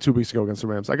 I'm sorry, 2 weeks ago against the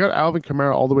Rams. I got Alvin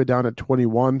Kamara all the way down at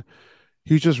 21.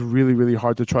 He's just really, really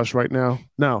hard to trust right now.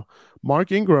 Now,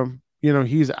 Mark Ingram,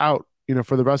 he's out,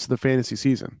 for the rest of the fantasy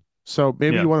season. So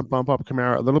maybe you want to bump up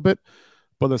Kamara a little bit.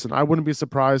 But listen, I wouldn't be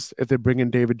surprised if they bring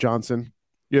in David Johnson,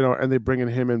 and they bring in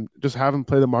him and just have him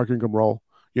play the Mark Ingram role,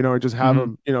 and just have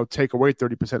him, take away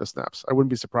 30% of snaps. I wouldn't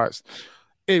be surprised.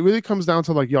 It really comes down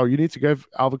to you need to give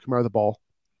Alvin Kamara the ball.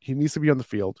 He needs to be on the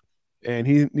field, and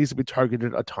he needs to be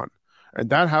targeted a ton. And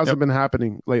that hasn't been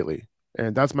happening lately.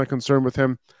 And that's my concern with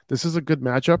him. This is a good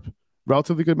matchup,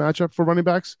 relatively good matchup for running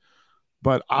backs,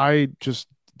 but I just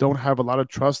don't have a lot of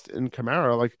trust in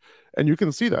Kamara. And you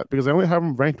can see that because I only have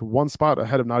him ranked one spot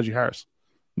ahead of Najee Harris.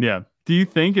 Yeah. Do you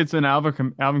think it's an Alvin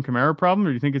Kamara problem, or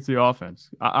do you think it's the offense?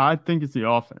 I think it's the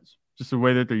offense. Just the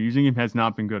way that they're using him has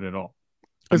not been good at all.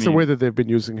 It's the way that they've been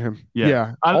using him.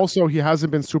 Yeah. Also, he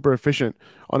hasn't been super efficient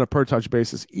on a per touch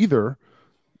basis either.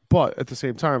 But at the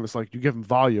same time, it's you give him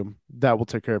volume, that will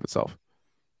take care of itself.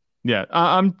 Yeah,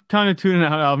 I'm kind of tuning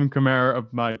out Alvin Kamara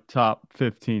of my top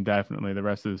 15, definitely, the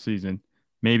rest of the season.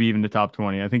 Maybe even the top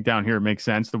 20. I think down here it makes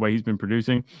sense the way he's been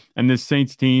producing. And this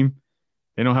Saints team,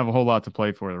 they don't have a whole lot to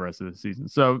play for the rest of the season.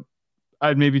 So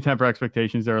I'd maybe temper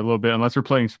expectations there a little bit, unless we're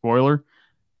playing spoiler.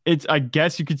 I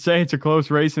guess you could say it's a close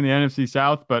race in the NFC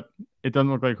South, but it doesn't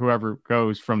look like whoever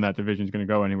goes from that division is going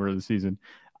to go anywhere this season.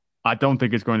 I don't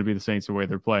think it's going to be the Saints the way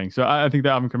they're playing. So I think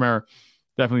that Alvin Kamara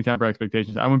definitely temper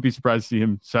expectations. I wouldn't be surprised to see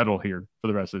him settle here for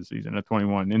the rest of the season at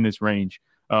 21 in this range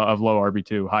of low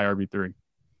RB2, high RB3.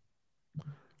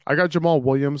 I got Jamal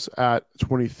Williams at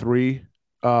 23.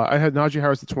 I had Najee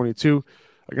Harris at 22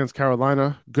 against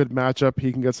Carolina. Good matchup.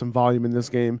 He can get some volume in this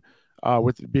game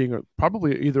with it being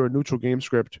probably either a neutral game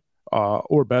script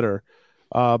or better.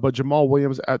 But Jamal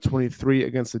Williams at 23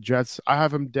 against the Jets. I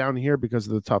have him down here because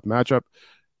of the tough matchup.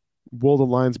 Will the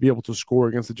Lions be able to score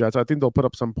against the Jets? I think they'll put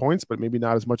up some points, but maybe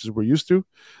not as much as we're used to.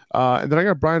 And then I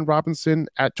got Brian Robinson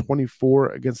at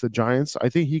 24 against the Giants. I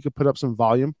think he could put up some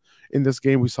volume in this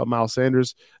game. We saw Miles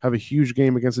Sanders have a huge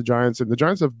game against the Giants, and the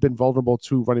Giants have been vulnerable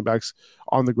to running backs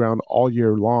on the ground all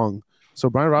year long. So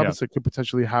Brian Robinson could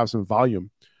potentially have some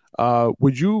volume.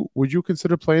 Would you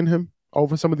consider playing him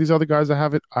over some of these other guys I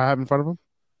have in front of him?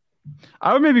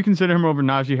 I would maybe consider him over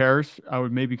Najee Harris. I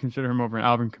would maybe consider him over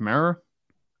Alvin Kamara.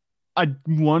 I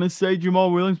want to say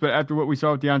Jamal Williams, but after what we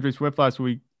saw with DeAndre Swift last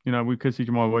week, we could see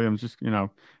Jamal Williams just,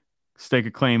 stake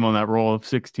a claim on that role of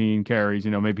 16 carries,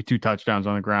 maybe 2 touchdowns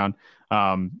on the ground.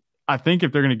 I think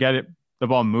if they're going to get the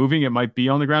ball moving, it might be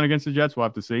on the ground against the Jets. We'll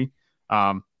have to see.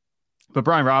 But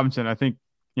Brian Robinson, I think,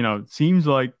 it seems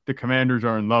like the Commanders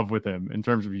are in love with him in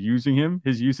terms of using him.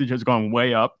 His usage has gone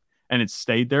way up, and it's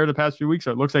stayed there the past few weeks.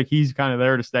 So it looks like he's kind of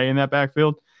there to stay in that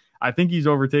backfield. I think he's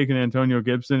overtaken Antonio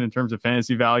Gibson in terms of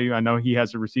fantasy value. I know he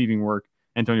has the receiving work,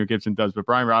 Antonio Gibson does, but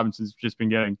Brian Robinson's just been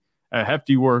getting a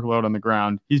hefty workload on the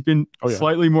ground. He's been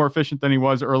slightly more efficient than he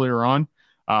was earlier on.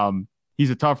 He's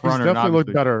a tough runner. He's definitely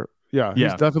looked better. Yeah,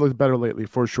 he's definitely looked better lately,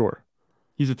 for sure.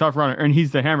 He's a tough runner, and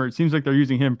he's the hammer. It seems like they're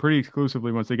using him pretty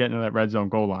exclusively once they get into that red zone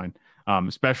goal line,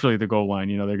 especially the goal line.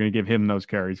 They're going to give him those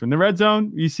carries. In the red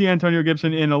zone, you see Antonio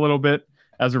Gibson in a little bit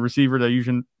as a receiver.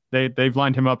 They've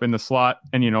lined him up in the slot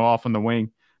and, off on the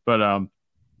wing. But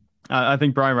I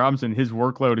think Brian Robinson, his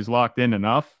workload is locked in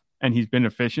enough, and he's been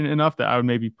efficient enough that I would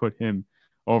maybe put him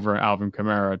over Alvin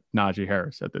Kamara, Najee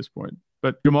Harris at this point.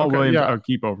 But Jamal Williams, I would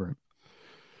keep over him.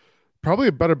 Probably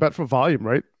a better bet for volume,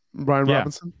 right? Brian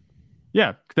Robinson?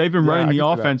 Yeah, they've been running the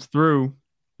offense through,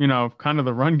 kind of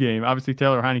the run game. Obviously,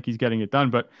 Taylor Heineke's getting it done,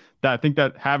 but I think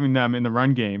that having them in the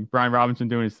run game, Brian Robinson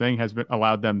doing his thing, has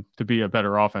allowed them to be a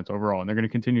better offense overall, and they're going to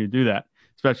continue to do that,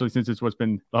 especially since it's what's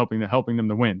been helping them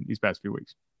to win these past few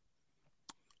weeks.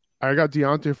 I got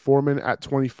D'Onta Foreman at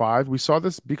 25. We saw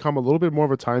this become a little bit more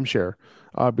of a timeshare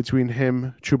between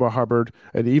him, Chuba Hubbard,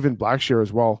 and even Blackshear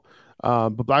as well.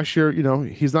 But Blackshear,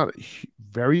 he's not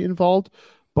very involved,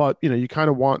 but, you kind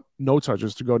of want no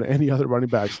touches to go to any other running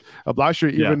backs.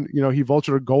 Blackshear even, he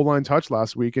vultured a goal line touch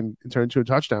last week and turned into a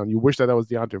touchdown. You wish that was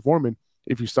D'Onta Foreman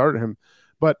if you started him.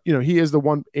 But, he is the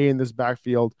 1A in this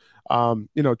backfield.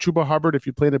 Chuba Hubbard, if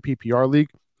you play in a PPR league,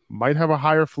 might have a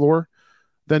higher floor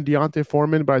than D'Onta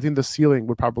Foreman, but I think the ceiling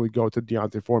would probably go to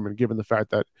D'Onta Foreman, given the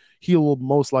fact that he will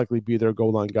most likely be their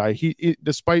goal line guy.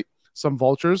 Despite some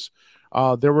vultures,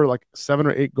 there were like 7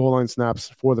 or 8 goal line snaps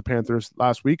for the Panthers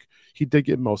last week. He did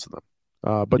get most of them,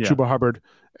 but Chuba Hubbard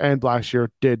and Blackshear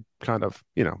did kind of,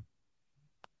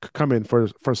 come in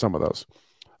for some of those.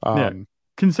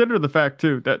 Consider the fact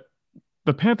too that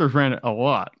the Panthers ran it a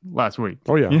lot last week.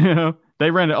 Oh yeah, they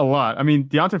ran it a lot. I mean,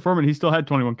 D'Onta Foreman, he still had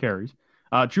 21 carries.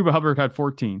 Chuba Hubbard had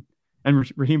 14,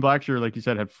 and Raheem Blackshear, like you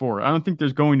said, had 4. I don't think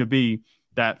there's going to be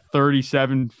that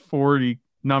 37, 40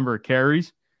 number of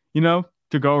carries,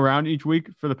 to go around each week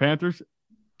for the Panthers.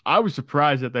 I was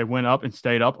surprised that they went up and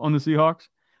stayed up on the Seahawks.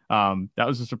 That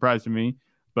was a surprise to me,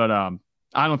 but I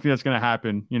don't think that's going to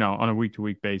happen, on a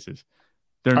week-to-week basis.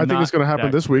 I think it's going to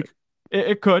happen this week.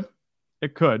 It could.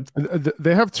 It could.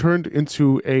 They have turned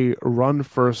into a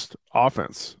run-first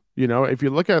offense. If you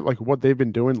look at like what they've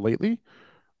been doing lately,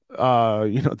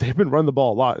 they've been running the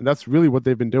ball a lot, and that's really what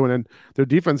they've been doing. And their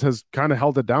defense has kind of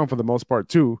held it down for the most part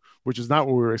too, which is not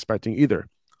what we were expecting either.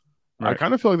 Right. I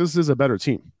kind of feel like this is a better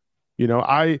team.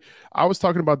 I was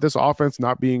talking about this offense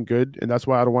not being good, and that's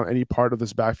why I don't want any part of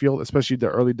this backfield, especially the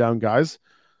early down guys.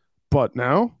 But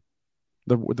now,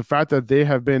 the fact that they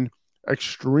have been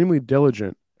extremely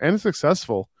diligent and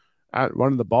successful at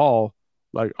running the ball,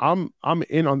 like I'm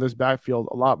in on this backfield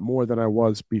a lot more than I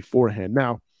was beforehand.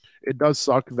 Now, it does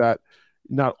suck that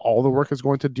not all the work is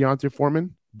going to D'Onta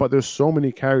Foreman, but there's so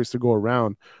many carries to go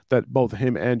around that both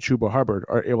him and Chuba Hubbard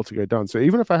are able to get done. So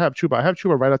even if I have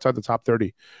Chuba right outside the top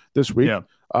 30 this week. Yeah.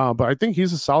 But I think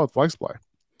he's a solid flex play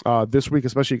this week,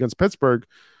 especially against Pittsburgh.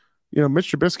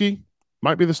 Mitch Trubisky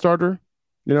might be the starter.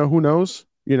 Who knows?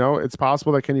 It's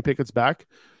possible that Kenny Pickett's back.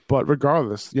 But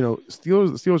regardless, the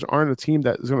Steelers aren't a team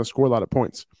that is going to score a lot of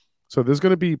points. So there's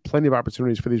going to be plenty of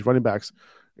opportunities for these running backs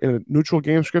in a neutral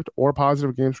game script or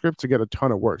positive game script to get a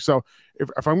ton of work. So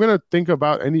if I'm going to think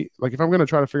about if I'm going to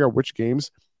try to figure out which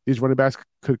games these running backs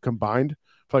could combine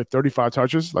for like 35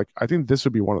 touches, I think this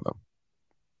would be one of them.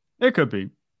 It could be.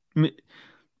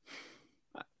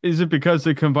 Is it because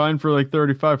they combined for like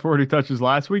 35, 40 touches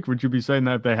last week? Would you be saying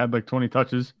that if they had like 20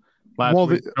 touches last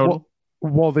week total?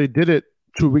 Well, they did it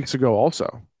 2 weeks ago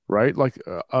also, right?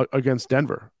 Against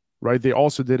Denver, right? They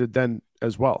also did it then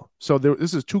as well. So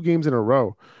this is 2 games in a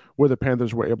row where the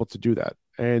Panthers were able to do that.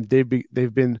 And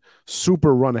they've been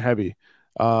super run heavy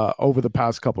over the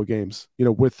past couple of games,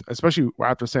 with especially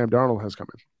after Sam Darnold has come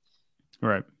in.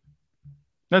 Right.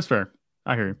 That's fair.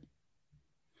 I hear you.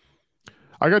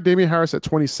 I got Damien Harris at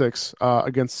 26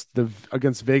 against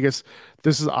Vegas.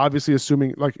 This is obviously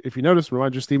assuming, if you notice,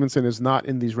 Ramondre Stevenson is not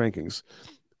in these rankings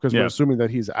because we're assuming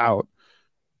that he's out.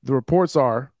 The reports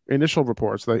are initial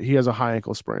reports that he has a high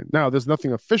ankle sprain. Now, there's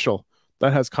nothing official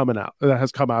that has come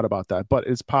out about that, but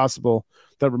it's possible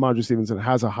that Ramondre Stevenson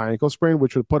has a high ankle sprain,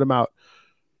 which would put him out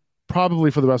probably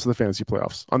for the rest of the fantasy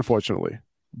playoffs, unfortunately.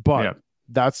 But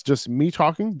that's just me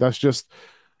talking. That's just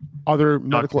other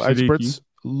medical experts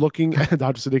looking at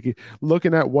Dr. Siddiqui,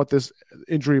 looking at what this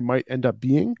injury might end up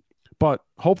being. But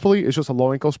hopefully it's just a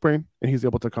low ankle sprain and he's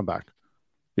able to come back.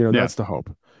 That's the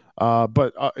hope.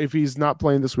 But if he's not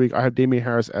playing this week, I have Damien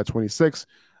Harris at 26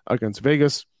 against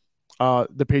Vegas.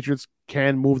 The Patriots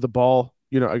can move the ball,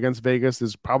 against Vegas.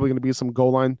 There's probably going to be some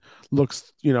goal line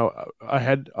looks,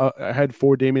 ahead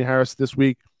for Damien Harris this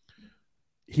week.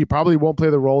 He probably won't play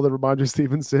the role that Ramondre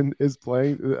Stevenson is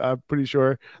playing. I'm pretty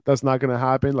sure that's not going to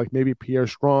happen. Like maybe Pierre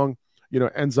Strong,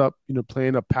 ends up,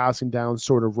 playing a passing down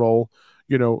sort of role,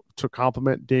 to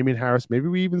complement Damien Harris. Maybe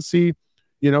we even see,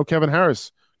 Kevin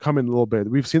Harris come in a little bit.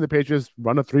 We've seen the Patriots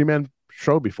run a 3-man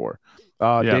show before.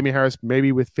 Damien Harris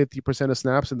maybe with 50% of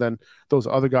snaps, and then those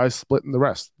other guys splitting the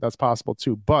rest. That's possible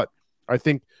too. But I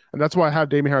think, and that's why I have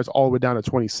Damien Harris all the way down at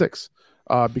 26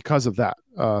 because of that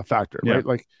factor, right?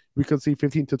 Like we could see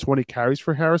 15 to 20 carries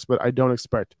for Harris, but I don't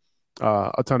expect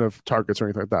a ton of targets or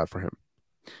anything like that for him.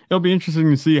 It'll be interesting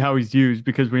to see how he's used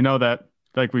because we know that,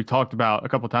 like we've talked about a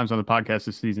couple of times on the podcast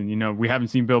this season, we haven't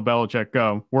seen Bill Belichick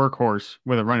go workhorse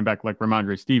with a running back like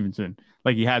Ramondre Stevenson,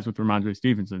 like he has with Ramondre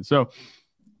Stevenson. So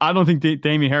I don't think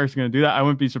Damien Harris is going to do that. I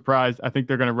wouldn't be surprised. I think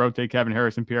they're going to rotate Kevin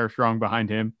Harris and Pierre Strong behind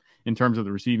him in terms of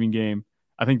the receiving game.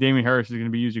 I think Damien Harris is going to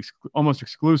be used almost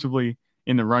exclusively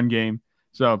in the run game.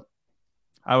 So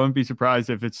I wouldn't be surprised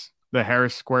if it's the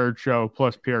Harris squared show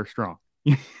plus Pierre Strong.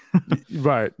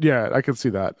 Right. Yeah, I can see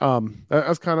that.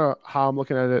 That's kind of how I'm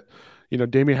looking at it.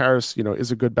 Damien Harris,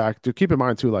 is a good back. To keep in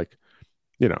mind too,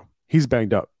 he's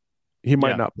banged up. He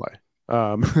might not play.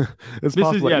 It's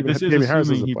possible. This is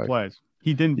assuming he plays.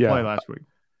 He didn't play last week.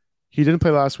 He didn't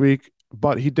play last week,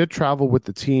 but he did travel with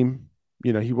the team.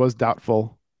 He was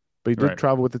doubtful, but he did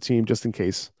travel with the team just in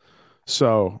case.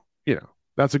 So,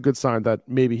 that's a good sign that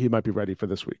maybe he might be ready for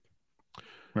this week.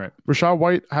 Right. Rachaad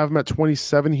White, I have him at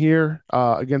 27 here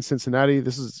against Cincinnati.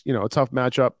 This is, a tough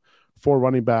matchup for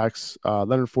running backs.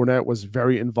 Leonard Fournette was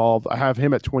very involved. I have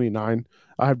him at 29.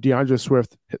 I have DeAndre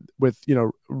Swift with,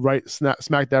 right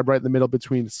smack dab right in the middle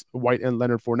between White and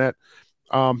Leonard Fournette.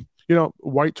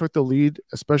 White took the lead,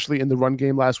 especially in the run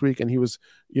game last week, and he was,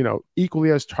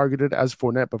 equally as targeted as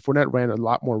Fournette, but Fournette ran a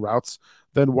lot more routes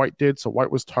than White did. So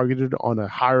White was targeted on a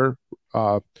higher,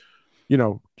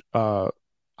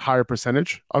 higher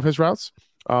percentage of his routes.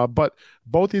 But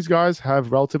both these guys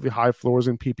have relatively high floors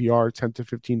in PPR, 10 to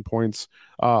 15 points,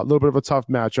 a little bit of a tough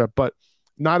matchup, but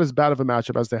not as bad of a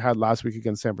matchup as they had last week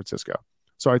against San Francisco.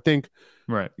 So I think,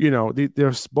 right,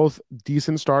 there's both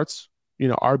decent starts,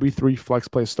 RB3 flex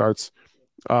play starts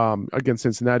against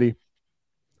Cincinnati.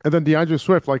 And then DeAndre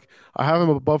Swift, I have him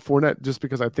above Fournette just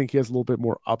because I think he has a little bit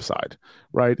more upside,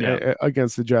 right,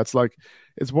 against the Jets.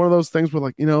 It's one of those things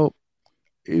where,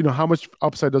 how much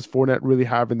upside does Fournette really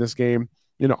have in this game?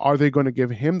 Are they going to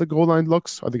give him the goal line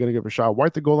looks? Are they going to give Rachaad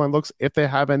White the goal line looks if they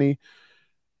have any?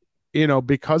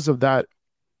 Because of that,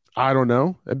 I don't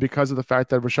know. And because of the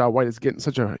fact that Rachaad White is getting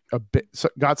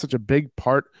got such a big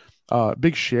part,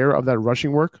 big share of that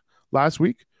rushing work last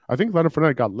week, I think Leonard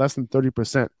Fournette got less than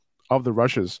 30% of the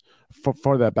rushes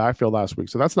for that backfield last week.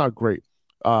 So that's not great.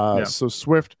 So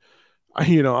Swift,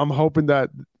 I'm hoping that,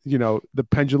 the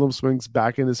pendulum swings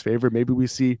back in his favor. Maybe we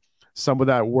see some of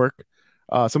that work,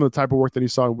 some of the type of work that he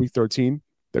saw in week 13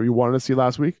 that we wanted to see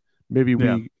last week. Maybe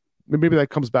that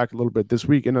comes back a little bit this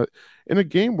week in a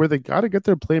game where they got to get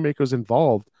their playmakers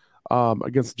involved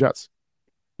against the Jets.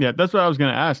 Yeah, that's what I was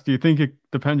going to ask. Do you think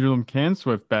the pendulum can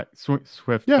swift back? Do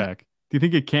you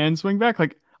think it can swing back?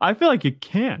 I feel like it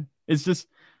can. It's just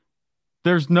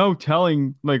there's no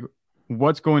telling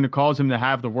what's going to cause him to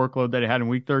have the workload that he had in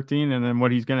week 13, and then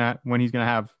when he's gonna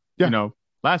have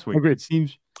last week. Agreed. It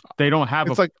seems they don't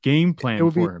have a game plan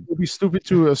for him. It would be stupid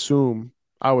to assume,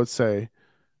 I would say,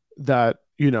 that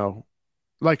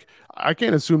I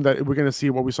can't assume that we're gonna see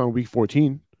what we saw in week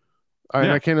 14.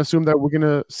 I can't assume that we're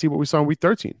gonna see what we saw in week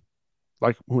 13.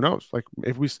 Who knows?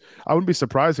 I wouldn't be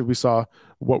surprised if we saw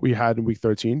what we had in week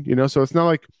 13. So it's not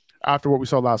like after what we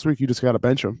saw last week, you just got to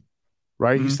bench him,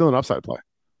 right? Mm-hmm. He's still an upside play.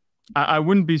 I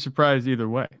wouldn't be surprised either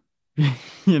way.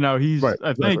 He's right,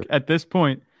 I think at this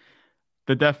point,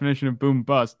 the definition of boom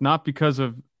bust, not because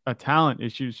of a talent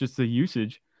issue, it's just the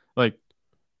usage.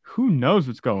 Who knows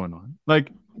what's going on?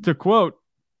 To quote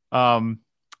Dan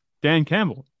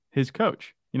Campbell, his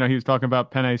coach, he was talking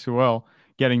about Penei Sewell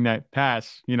getting that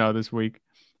pass, this week.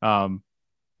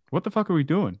 What the fuck are we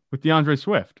doing with DeAndre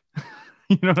Swift?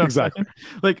 You know what I'm saying?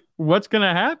 What's going to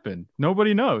happen?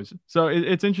 Nobody knows. So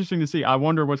it's interesting to see. I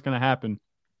wonder what's going to happen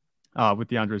with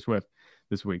DeAndre Swift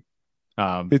this week.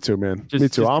 Me too, man. Me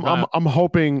too. I'm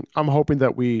hoping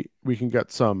that we can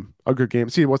get a good game.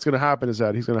 See, what's going to happen is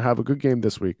that he's going to have a good game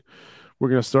this week. We're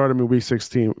going to start him in week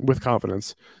 16 with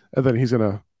confidence, and then he's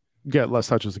going to get less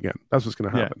touches again. That's what's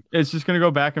going to happen. Yeah, it's just going to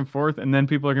go back and forth, and then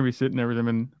people are going to be sitting there with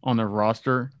him on their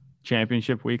roster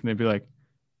championship week, and they'd be like,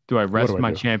 do I rest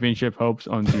my championship hopes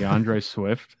on DeAndre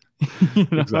Swift?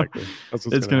 Exactly. That's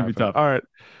what's going to be tough. All right.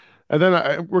 And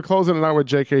then we're closing it out with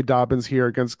J.K. Dobbins here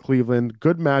against Cleveland.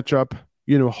 Good matchup.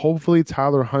 Hopefully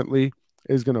Tyler Huntley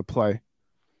is going to play.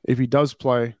 If he does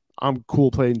play, I'm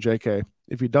cool playing J.K.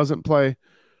 If he doesn't play,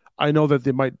 I know that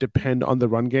they might depend on the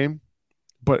run game,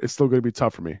 but it's still going to be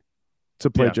tough for me to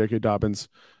play J.K. Dobbins.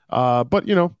 But,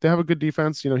 they have a good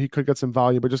defense. He could get some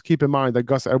value, but just keep in mind that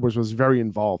Gus Edwards was very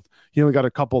involved. He only got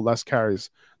a couple less carries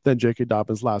than J.K.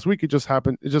 Dobbins last week. It just so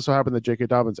happened that J.K.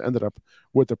 Dobbins ended up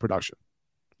with the production.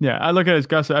 Yeah, I look at it as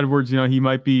Gus Edwards, he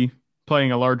might be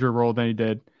playing a larger role than he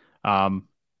did.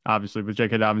 Obviously with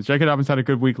J.K. Dobbins. J.K. Dobbins had a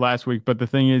good week last week, but the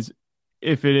thing is,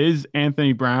 if it is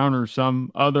Anthony Brown or some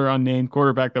other unnamed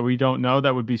quarterback that we don't know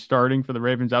that would be starting for the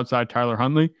Ravens outside Tyler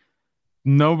Huntley,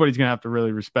 nobody's going to have to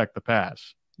really respect the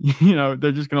pass.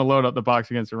 They're just going to load up the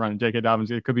box against the run. J.K.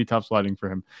 Dobbins, it could be tough sledding for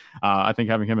him. I think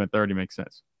having him at 30 makes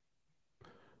sense.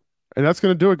 And that's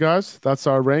going to do it, guys. That's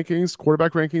our rankings,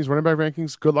 quarterback rankings, running back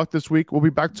rankings. Good luck this week. We'll be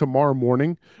back tomorrow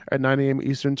morning at 9 a.m.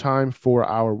 Eastern time for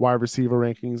our wide receiver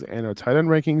rankings and our tight end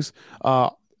rankings.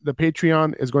 The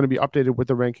Patreon is going to be updated with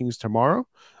the rankings tomorrow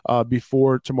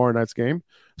before tomorrow night's game.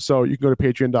 So you can go to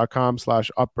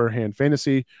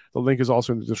patreon.com/upperhandfantasy. The link is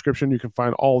also in the description. You can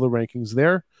find all the rankings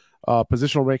there,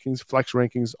 positional rankings, flex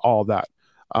rankings, all of that.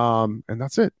 And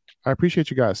that's it. I appreciate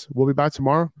you guys. We'll be back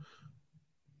tomorrow.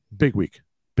 Big week.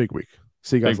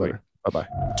 See you guys later. Bye-bye.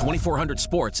 2400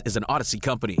 Sports is an Odyssey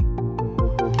company.